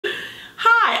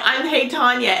Hey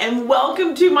Tonya, and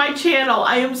welcome to my channel.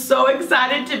 I am so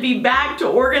excited to be back to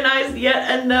organize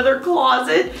yet another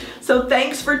closet. So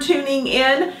thanks for tuning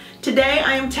in. Today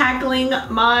I am tackling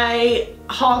my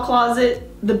hall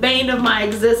closet, the bane of my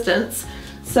existence.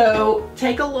 So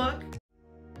take a look.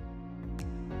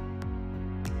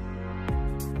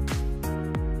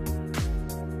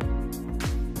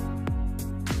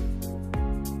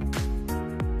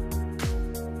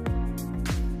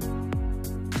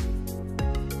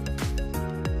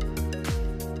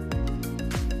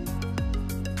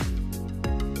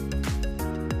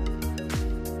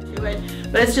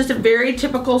 But it's just a very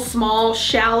typical small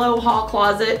shallow hall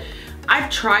closet. I've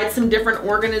tried some different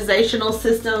organizational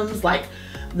systems like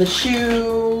the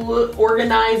shoe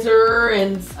organizer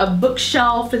and a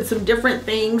bookshelf and some different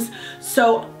things.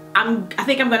 So I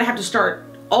think I'm gonna have to start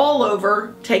all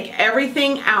over, take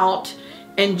everything out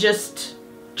and just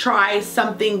try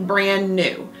something brand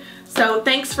new. So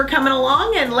thanks for coming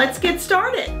along and let's get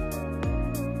started.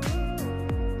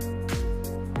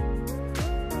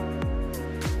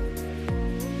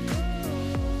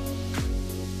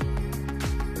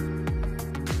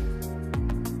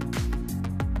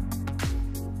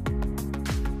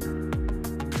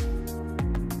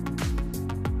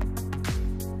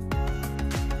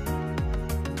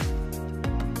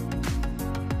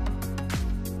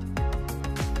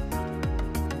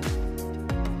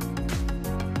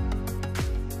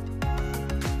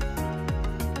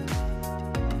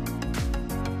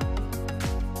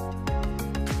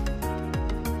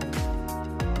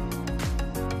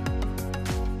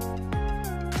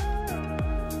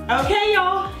 Okay,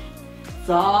 y'all, it's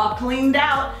all cleaned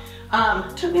out.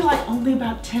 Took me like only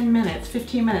about 10 minutes,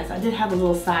 15 minutes. I did have a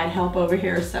little side help over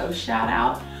here, so shout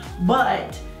out.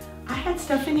 But I had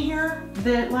stuff in here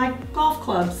that, like golf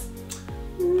clubs.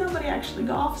 Nobody actually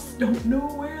golfs, don't know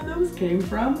where those came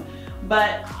from.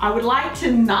 But I would like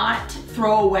to not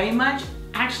throw away much.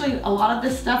 Actually, a lot of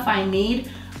this stuff I need.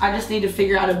 I just need to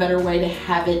figure out a better way to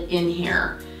have it in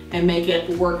here and make it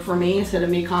work for me instead of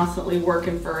me constantly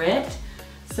working for it.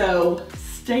 So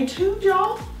stay tuned,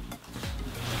 y'all.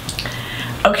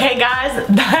 Okay guys,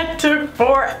 that took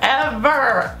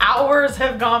forever. Hours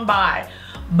have gone by,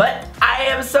 but I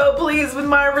am so pleased with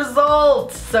my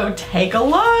results. So take a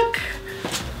look.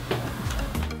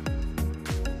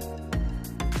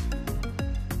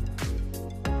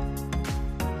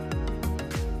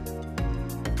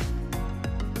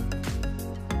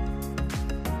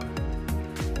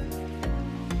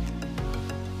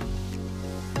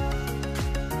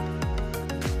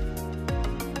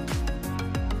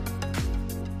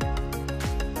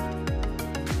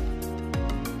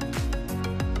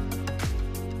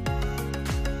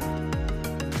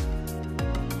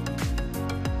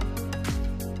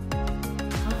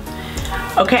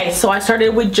 Okay, so I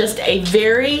started with just a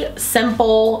very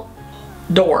simple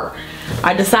door.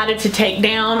 I decided to take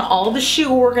down all the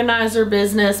shoe organizer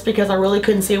business because I really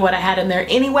couldn't see what I had in there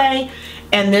anyway,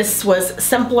 and this was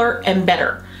simpler and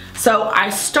better. So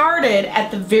I started at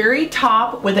the very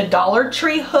top with a Dollar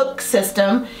Tree hook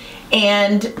system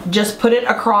and just put it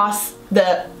across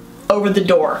over the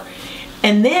door.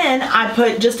 And then I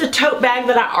put just a tote bag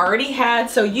that I already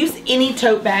had, so use any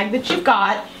tote bag that you've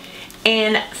got,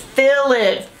 and fill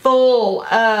it full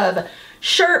of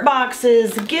shirt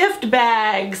boxes, gift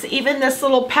bags, even this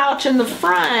little pouch in the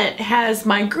front has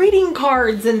my greeting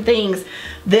cards and things.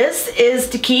 This is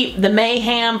to keep the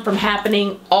mayhem from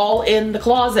happening all in the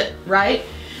closet, right?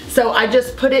 So I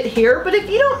just put it here, but if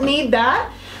you don't need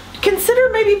that, consider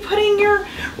maybe putting your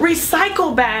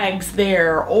recycle bags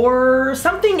there or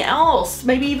something else,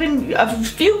 maybe even a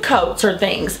few coats or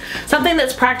things, something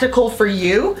that's practical for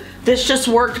you. This just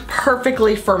worked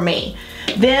perfectly for me.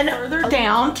 Then further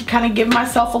down, to kind of give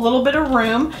myself a little bit of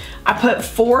room, I put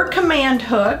 4 command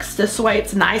hooks. This way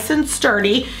it's nice and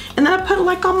sturdy. And then I put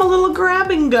like on my little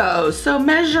grab and go. So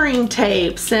measuring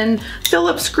tapes and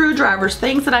Phillips screwdrivers,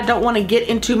 things that I don't want to get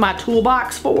into my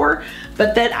toolbox for,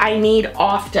 but that I need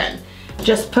often.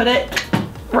 Just put it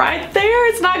right there.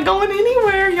 It's not going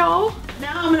anywhere, y'all.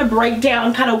 Now I'm gonna break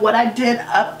down kind of what I did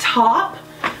up top.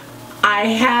 I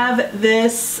have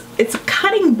this, it's a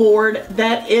cutting board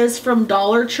that is from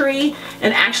Dollar Tree,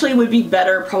 and actually would be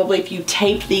better probably if you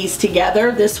tape these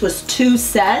together. This was 2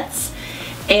 sets,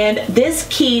 and this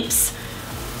keeps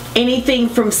anything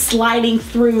from sliding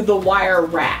through the wire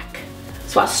rack.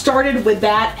 So I started with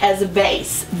that as a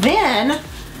base. Then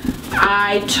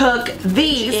I took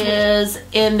these is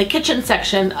in the kitchen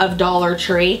section of Dollar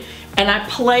Tree, and I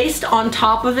placed on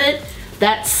top of it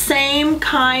that same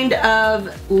kind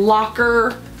of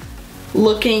locker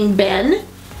looking bin,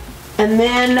 And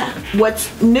then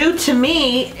what's new to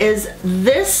me is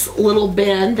this little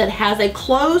bin that has a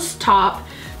closed top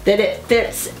that it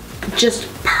fits just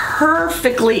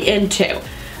perfectly into.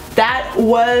 That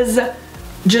was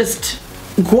just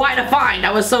quite a find.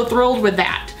 I was so thrilled with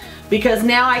that because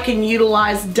now I can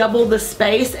utilize double the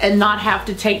space and not have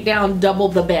to take down double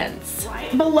the bins.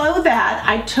 Right below that,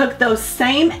 I took those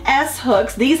same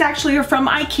S-hooks. These actually are from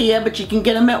Ikea, but you can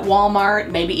get them at Walmart,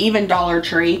 maybe even Dollar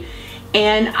Tree.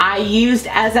 And I used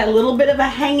as a little bit of a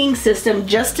hanging system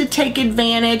just to take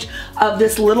advantage of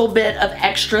this little bit of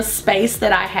extra space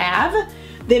that I have.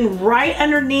 Then right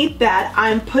underneath that,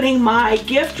 I'm putting my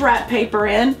gift wrap paper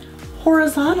in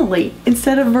horizontally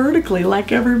instead of vertically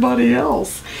like everybody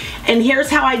else. And here's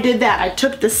how I did that. I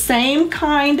took the same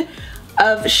kind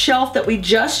of shelf that we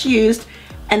just used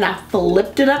and I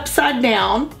flipped it upside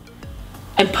down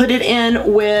and put it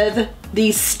in with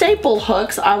these staple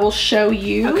hooks. I will show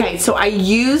you. Okay, so I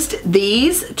used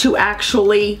these to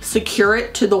actually secure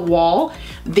it to the wall.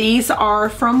 These are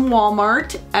from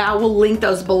Walmart. I will link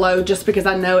those below just because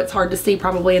I know it's hard to see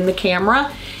probably in the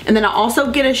camera. And then I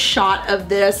also get a shot of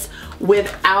this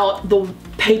without the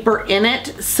paper in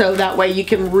it, so that way you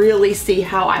can really see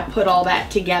how I put all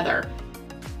that together.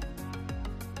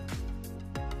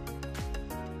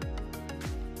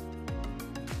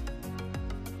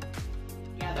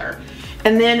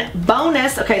 And then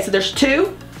bonus, okay, so there's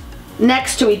two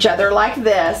next to each other like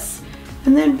this.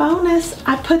 And then bonus,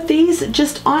 I put these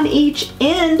just on each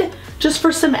end just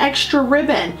for some extra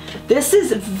ribbon. This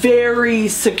is very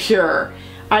secure.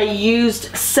 I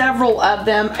used several of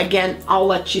them. Again, I'll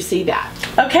let you see that.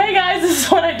 Okay guys, this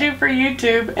is what I do for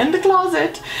YouTube in the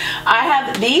closet. I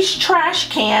have these trash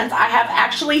cans. I have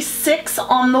actually 6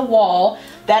 on the wall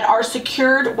that are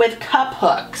secured with cup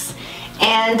hooks.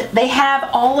 And they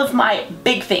have all of my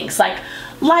big things like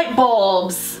light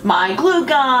bulbs, my glue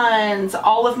guns,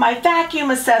 all of my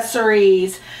vacuum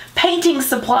accessories, painting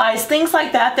supplies, things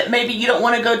like that that maybe you don't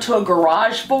want to go to a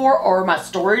garage for or my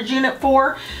storage unit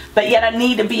for, but yet I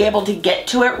need to be able to get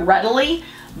to it readily.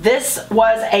 This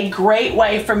was a great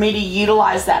way for me to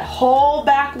utilize that whole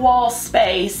back wall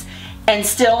space and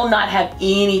still not have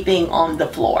anything on the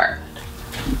floor.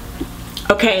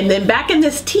 Okay, and then back in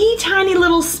this teeny tiny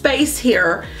little space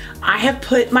here, I have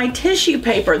put my tissue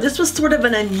paper. This was sort of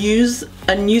an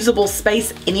unusable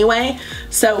space anyway.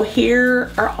 So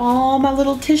here are all my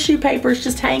little tissue papers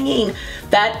just hanging.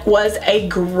 That was a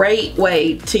great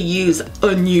way to use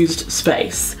unused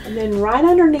space. And then right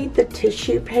underneath the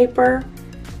tissue paper,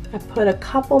 I put a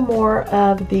couple more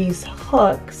of these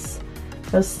hooks.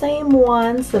 Those same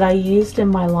ones that I used in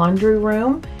my laundry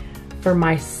room for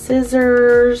my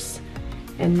scissors.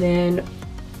 And then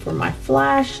for my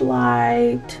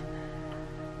flashlight,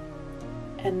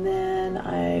 and then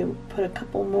I put a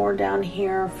couple more down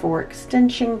here for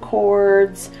extension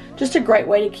cords. Just a great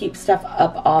way to keep stuff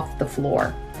up off the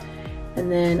floor.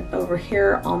 And then over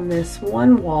here on this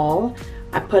one wall,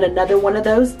 I put another one of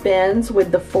those bins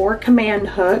with the 4 command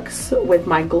hooks with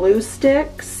my glue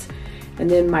sticks, and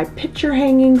then my picture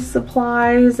hanging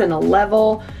supplies and a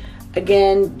level,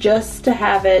 again, just to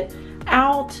have it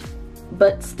out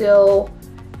but still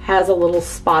has a little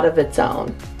spot of its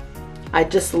own. I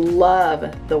just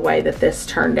love the way that this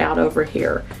turned out over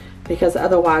here, because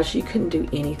otherwise you couldn't do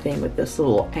anything with this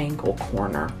little angle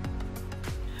corner.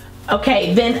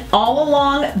 Okay, then all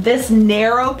along this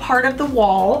narrow part of the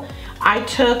wall, I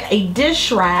took a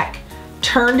dish rack,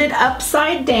 turned it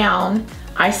upside down,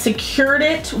 I secured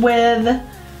it with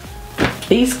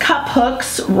these cup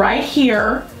hooks right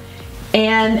here,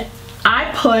 and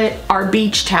I put our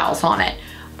beach towels on it.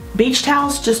 Beach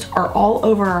towels just are all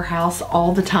over our house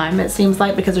all the time, it seems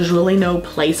like, because there's really no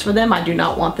place for them. I do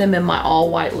not want them in my all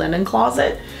white linen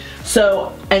closet.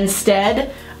 So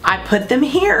instead, I put them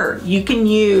here. You can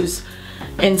use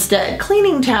instead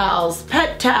cleaning towels,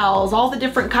 pet towels, all the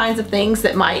different kinds of things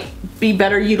that might be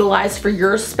better utilized for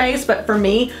your space. But for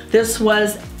me, this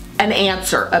was an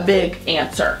answer, a big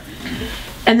answer.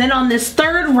 And then on this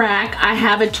third rack, I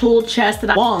have a tool chest that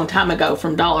I got a long time ago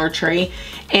from Dollar Tree,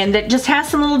 and that just has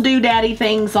some little doodaddy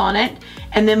things on it.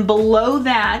 And then below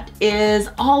that is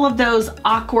all of those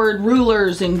awkward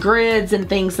rulers and grids and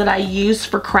things that I use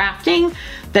for crafting,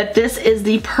 that this is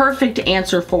the perfect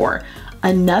answer for.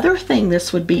 Another thing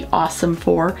this would be awesome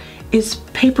for is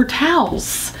paper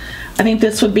towels. I think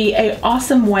this would be an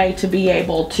awesome way to be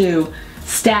able to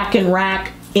stack and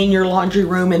rack in your laundry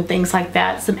room and things like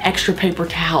that, some extra paper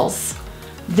towels.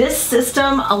 This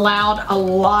system allowed a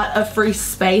lot of free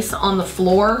space on the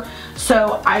floor,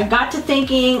 so I got to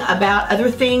thinking about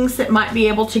other things that might be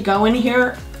able to go in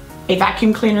here. A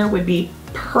vacuum cleaner would be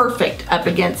perfect up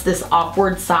against this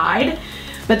awkward side.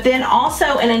 But then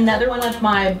also in another one of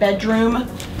my bedroom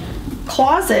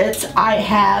closets, I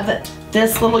have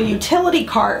this little utility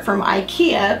cart from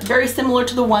Ikea, very similar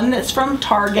to the one that's from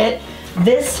Target.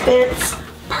 This fits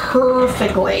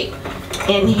perfectly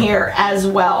in here as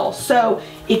well. So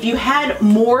if you had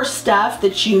more stuff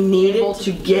that you needed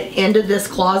to get into this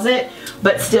closet,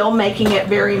 but still making it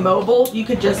very mobile, you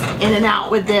could just in and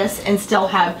out with this and still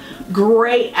have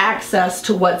great access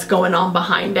to what's going on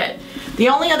behind it. The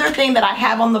only other thing that I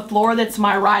have on the floor that's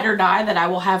my ride or die that I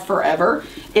will have forever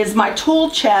is my tool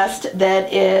chest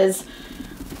that is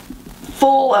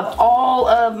full of all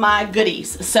of my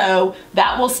goodies. So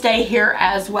that will stay here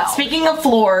as well. Speaking of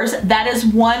floors, that is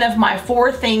one of my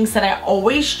 4 things that I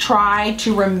always try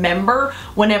to remember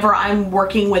whenever I'm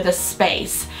working with a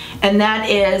space. And that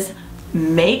is,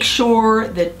 make sure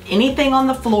that anything on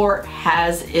the floor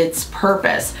has its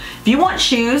purpose. If you want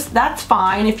shoes, that's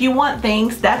fine. If you want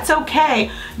things, that's okay.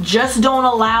 Just don't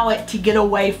allow it to get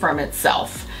away from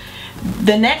itself.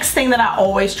 The next thing that I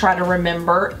always try to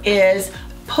remember is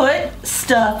put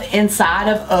stuff inside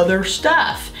of other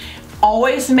stuff.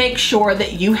 Always make sure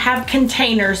that you have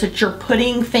containers that you're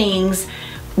putting things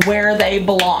where they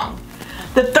belong.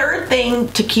 The third thing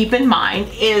to keep in mind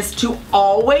is to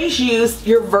always use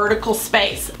your vertical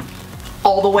space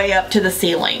all the way up to the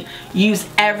ceiling. Use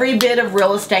every bit of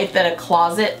real estate that a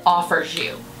closet offers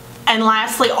you. And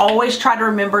lastly, always try to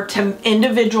remember to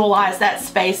individualize that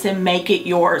space and make it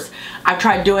yours. I've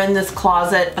tried doing this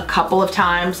closet a couple of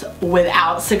times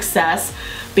without success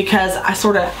because I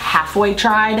sort of halfway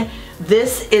tried.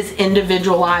 This is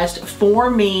individualized for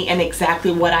me and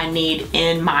exactly what I need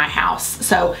in my house.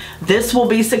 So this will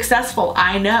be successful,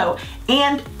 I know.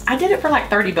 And I did it for like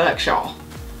 30 bucks, y'all.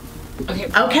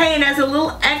 Okay, and as a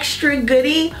little extra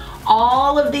goodie,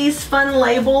 all of these fun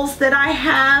labels that I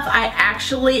have, I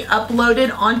actually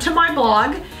uploaded onto my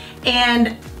blog,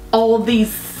 and all of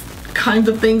these kinds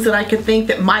of things that I could think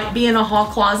that might be in a hall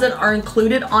closet are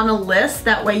included on a list.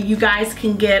 That way you guys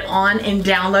can get on and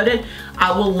download it.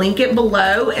 I will link it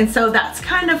below, and so that's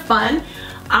kind of fun.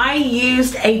 I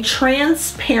used a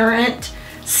transparent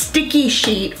sticky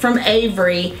sheet from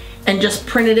Avery and just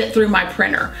printed it through my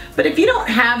printer. But if you don't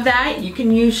have that, you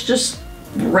can use just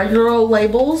regular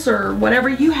labels or whatever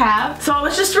you have. So I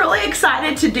was just really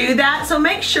excited to do that. So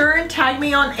make sure and tag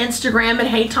me on Instagram at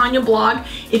Hey Tonya Blog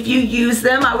if you use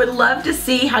them. I would love to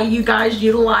see how you guys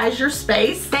utilize your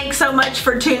space. Thanks so much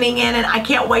for tuning in, and I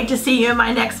can't wait to see you in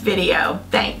my next video.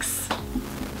 Thanks.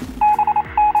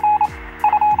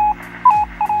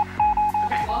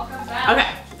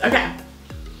 Okay.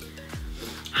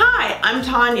 Hi, I'm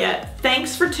Tonya.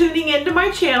 Thanks for tuning into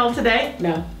my channel today.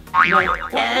 No.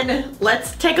 And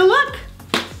let's take a look.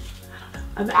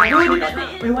 Why do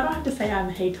I have to say I'm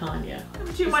Hey Tonya?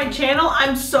 Welcome to my channel.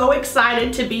 I'm so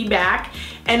excited to be back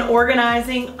and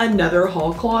organizing another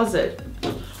hall closet.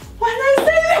 Why did I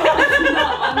say that?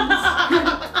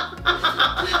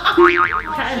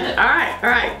 Okay. All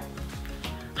right.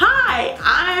 Hi,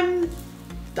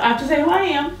 I have to say who I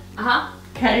am.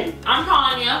 Okay. I'm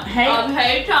Tonya. Hey.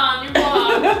 Hey Tonya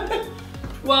Blog.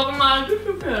 Welcome to my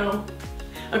YouTube channel.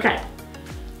 Okay.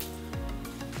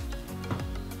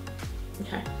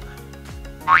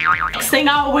 Next thing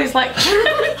I always like.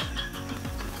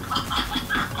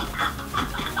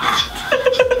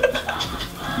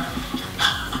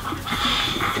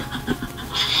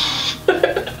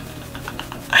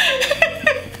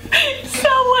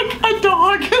 Sound like a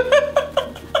dog.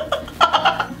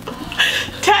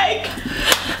 Take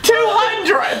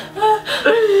 200.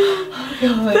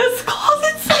 Oh, this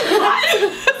closet's so hot.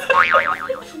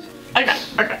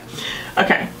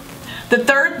 Okay. The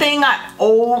third thing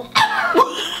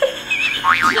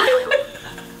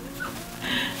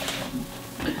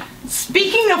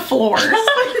speaking of floors,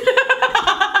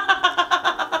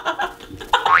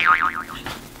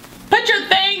 put your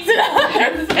things in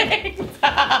other things.